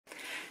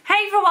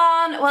Hi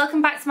everyone,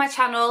 welcome back to my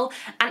channel,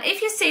 and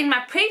if you've seen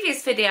my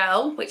previous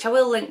video, which I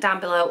will link down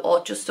below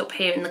or just up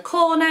here in the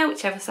corner,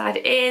 whichever side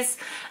it is,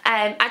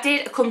 I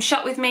did a come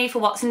shop with me for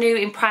what's new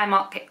in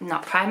Poundland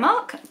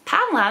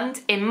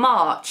in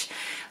March.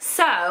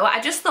 So I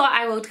just thought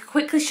I would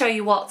quickly show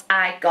you what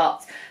I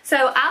got.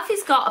 So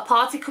Alfie's got a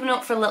party coming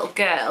up for a little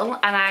girl,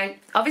 and I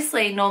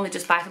obviously normally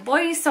just buy for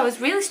boys, so I was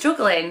really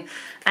struggling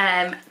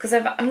because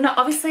I'm not,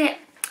 obviously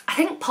I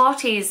think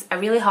parties are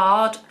really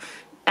hard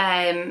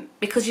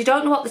because you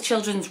don't know what the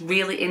children's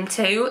really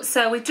into.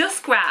 So we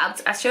just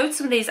grabbed, I showed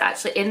some of these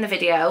actually in the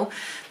video,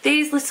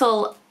 these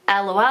little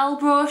LOL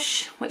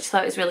brush, which I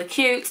thought was really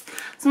cute,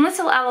 some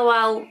little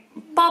LOL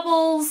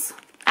bobbles,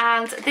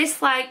 and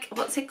this, like,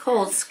 what's it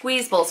called,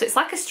 squeeze ball. So it's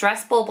like a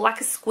stress ball but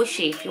like a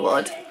squishy, if you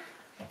would.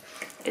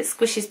 It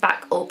squishes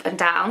back up and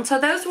down. So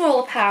those were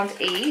all £1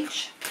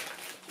 each.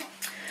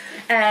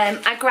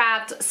 I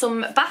grabbed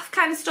some bath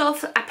kind of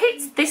stuff. I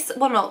picked this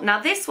one up.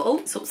 Now this, oh,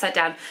 it's upside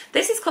down.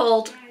 This is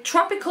called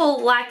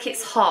Tropical Like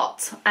It's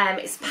Hot.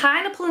 It's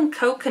pineapple and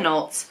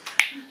coconut.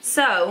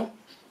 So,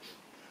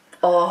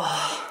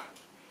 oh,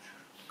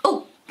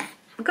 I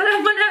got it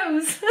on my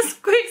nose.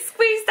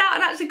 Squeezed out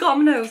and actually got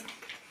on my nose.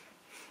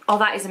 Oh,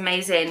 that is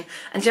amazing.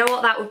 And do you know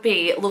what, that would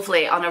be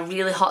lovely on a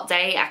really hot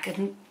day. I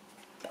can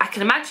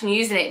imagine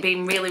using it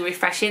being really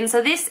refreshing.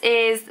 So this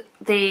is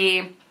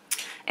the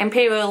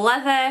Imperial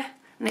Leather,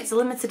 and it's a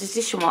limited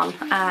edition one.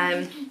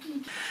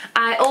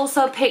 I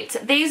also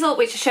picked these up,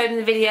 which I showed in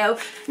the video.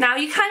 Now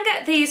you can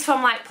get these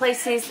from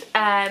places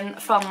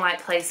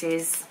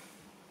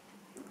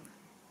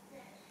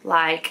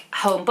like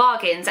Home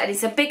Bargains, and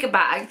it's a bigger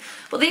bag,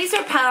 but these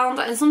are £1,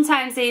 and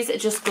sometimes these are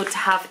just good to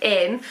have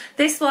in.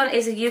 This one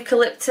is a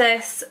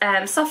eucalyptus,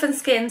 soften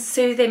skin,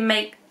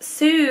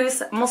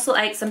 soothes muscle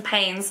aches and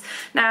pains.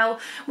 Now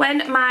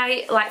when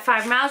my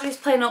fibromyalgia is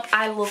playing up,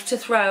 I love to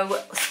throw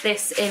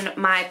this in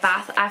my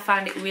bath. I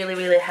find it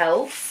really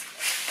helps.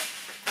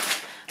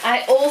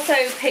 I also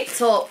picked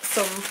up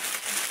some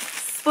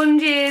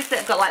sponges that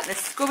have got like the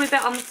scrubby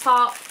bit on the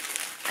top.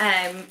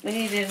 We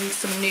needed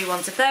some new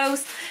ones of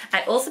those.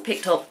 I also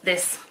picked up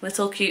this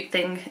little cute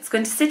thing. It's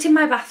going to sit in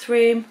my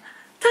bathroom.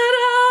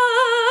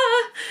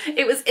 Ta-da!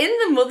 It was in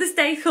the Mother's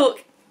Day duck.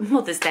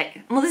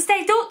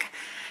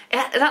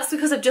 That's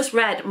because I've just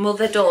read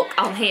Mother Duck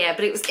on here,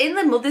 but it was in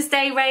the Mother's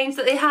Day range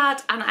that they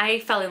had, and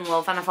I fell in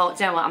love, and I thought,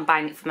 you know what, I'm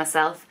buying it for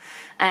myself.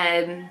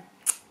 A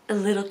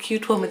little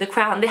cute one with a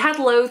crown. They had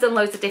loads and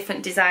loads of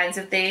different designs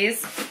of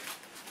these.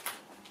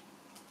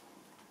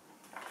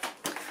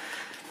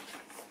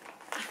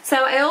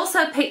 So I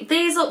also picked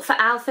these up for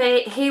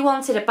Alfie. He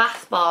wanted a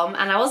bath bomb,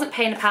 and I wasn't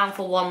paying £1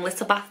 for one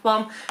little bath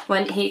bomb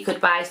when he could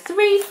buy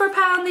 3 for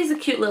 £1. These are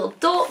cute little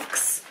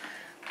ducks.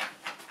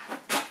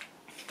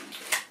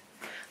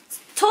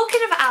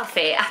 Talking of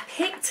Alfie, I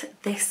picked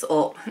this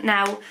up.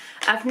 Now,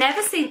 I've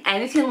never seen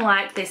anything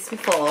like this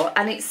before,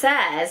 and it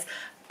says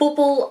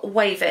bubble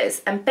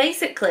wavers, and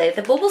basically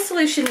the bubble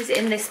solution is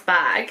in this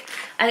bag,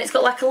 and it's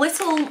got like a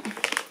little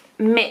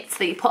mitt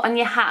that you put on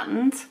your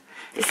hand.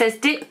 It says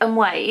dip and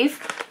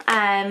wave,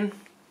 and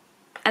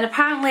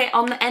apparently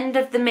on the end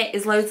of the mitt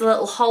is loads of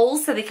little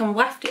holes so they can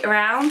waft it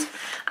around.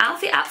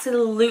 Alfie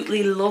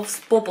absolutely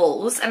loves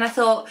bubbles, and I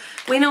thought,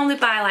 we normally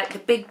buy like the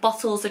big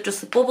bottles of just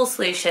the bubble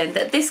solution,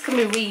 that this can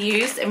be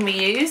reused and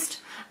reused.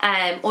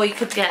 Or you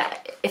could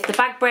get, if the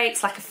bag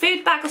breaks, like a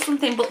food bag or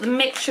something, but the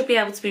mitt should be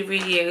able to be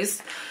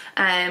reused.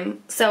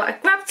 So I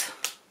grabbed,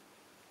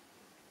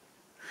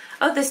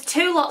 oh, there's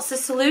 2 lots of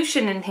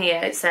solution in here,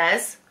 it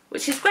says,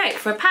 which is great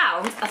for £1.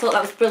 I thought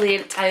that was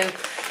brilliant to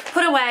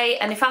put away,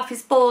 and if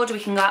Alfie's bored, we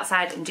can go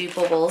outside and do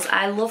bubbles.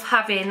 I love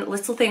having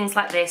little things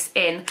like this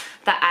in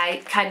that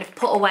I kind of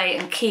put away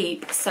and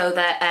keep, so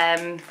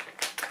that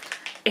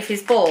if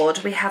he's bored,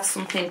 we have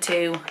something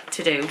to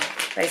do,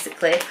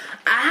 basically.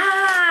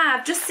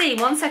 I've just seen,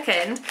 1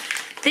 second,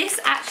 this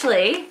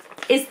actually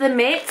is the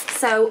mitt.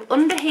 So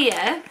under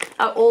here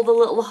are all the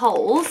little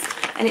holes,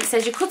 and it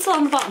says you cut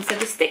along the bottom, so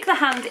they stick the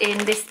hand in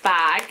this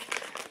bag,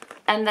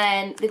 and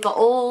then they've got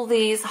all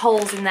these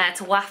holes in there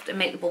to waft and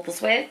make the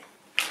bubbles with.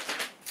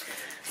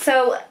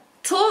 So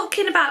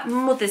talking about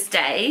Mother's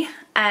Day,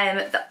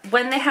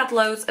 when they had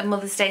loads of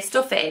Mother's Day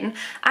stuff in,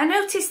 I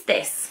noticed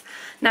this.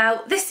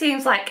 Now this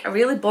seems like a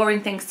really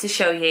boring thing to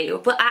show you,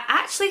 but I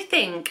actually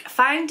think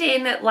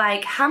finding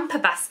like hamper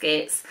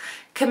baskets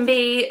can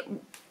be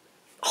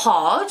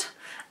hard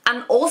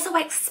and also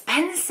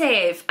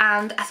expensive,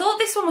 and I thought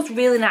this one was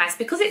really nice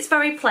because it's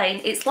very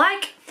plain. It's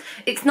like,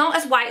 it's not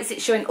as white as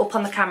it's showing up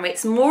on the camera,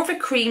 it's more of a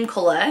cream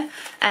colour,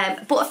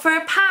 but for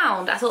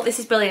 £1 I thought this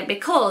is brilliant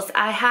because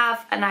I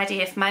have an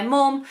idea for my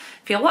mum.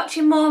 If you're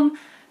watching, Mum,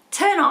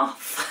 turn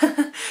off.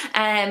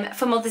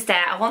 For Mother's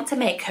Day I want to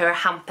make her a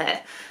hamper,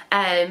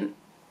 and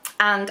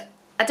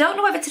I don't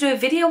know whether to do a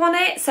video on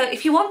it, so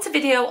if you want a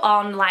video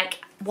on like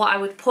what I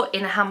would put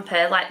in a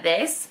hamper like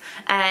this,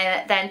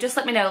 then just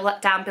let me know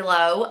down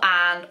below,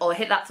 or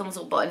hit that thumbs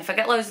up button. If I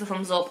get loads of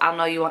thumbs up, I'll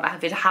know you want to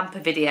have a hamper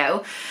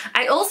video.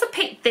 I also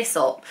picked this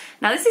up.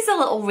 Now this is a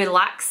little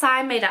relax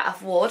sign made out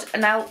of wood,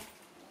 and now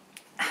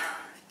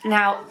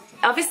Now,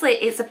 obviously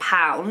it's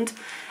 £1,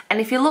 and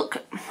if you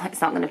look,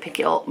 it's not going to pick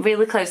it up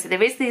really closely,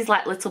 there is these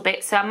like little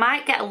bits, so I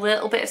might get a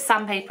little bit of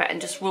sandpaper and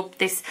just rub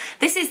this.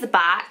 This is the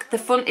back, the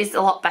front is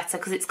a lot better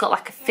because it's got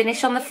like a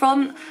finish on the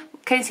front.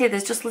 Can you see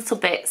there's just little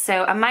bits,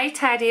 so I might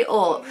tidy it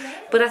up,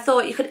 but I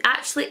thought you could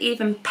actually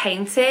even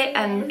paint it,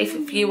 and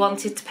if you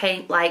wanted to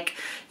paint, like,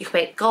 you could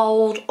paint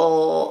gold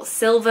or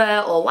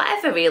silver or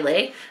whatever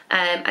really.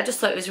 I just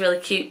thought it was really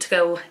cute to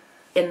go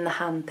in the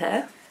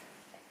hamper.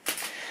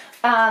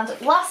 And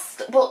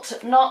last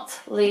but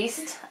not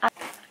least,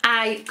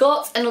 I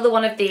got another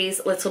one of these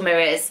little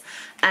mirrors.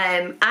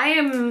 I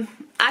am,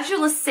 as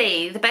you'll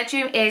see, the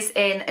bedroom is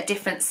in a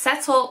different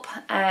setup.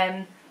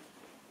 There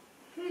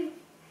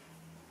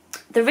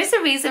is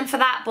a reason for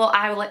that, but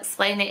I will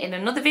explain it in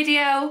another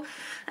video.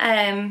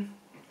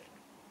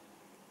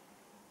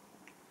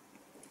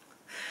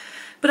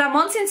 But I'm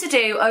wanting to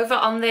do over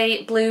on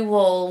the blue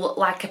wall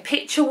like a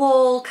picture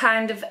wall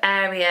kind of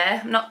area.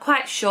 I'm not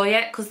quite sure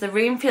yet because the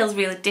room feels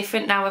really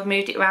different now I've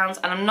moved it around,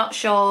 and I'm not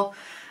sure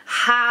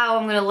how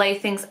I'm going to lay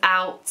things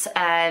out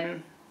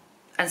and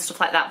stuff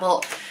like that.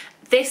 But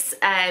this,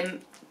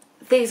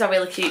 these are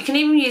really cute. You can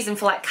even use them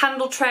for like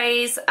candle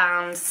trays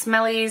and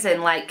smellies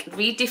and like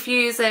reed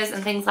diffusers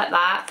and things like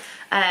that.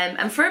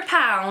 And for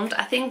 £1,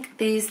 I think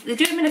these, they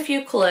do them in a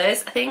few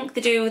colours. I think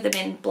they do them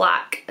in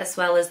black as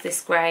well as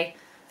this grey.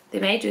 They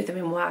may do them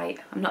in white,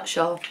 I'm not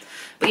sure.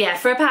 But yeah,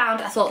 for £1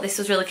 I thought this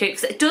was really cute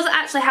because it does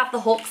actually have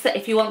the hooks that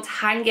if you want to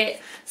hang it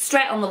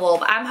straight on the wall,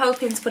 but I'm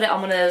hoping to put it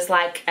on one of those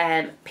like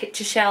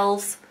picture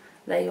shelves.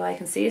 There you are, you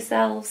can see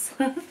yourselves.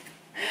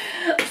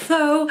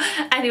 So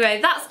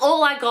anyway, that's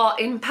all I got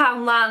in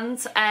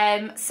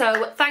Poundland.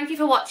 So thank you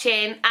for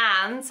watching,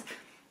 and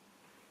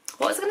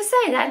what was I going to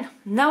say then?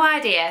 No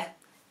idea.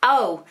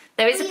 Oh,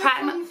 there is a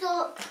Prime.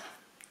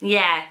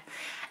 Yeah.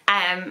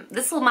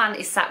 This little man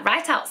is sat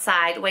right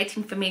outside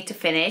waiting for me to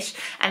finish,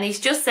 and he's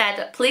just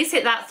said please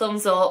hit that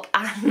thumbs up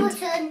and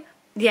button.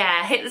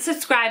 Yeah, hit the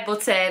subscribe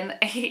button.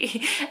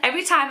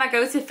 Every time I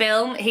go to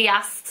film he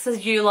asks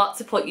you lot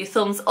to put your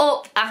thumbs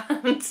up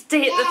and to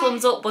hit the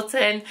thumbs up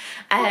button.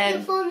 Hit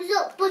the thumbs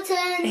up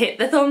button. Hit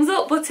the thumbs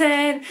up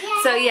button.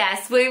 Yeah. So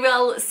yes, we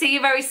will see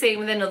you very soon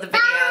with another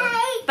video.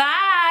 Bye!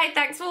 Bye!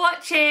 Thanks for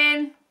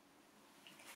watching.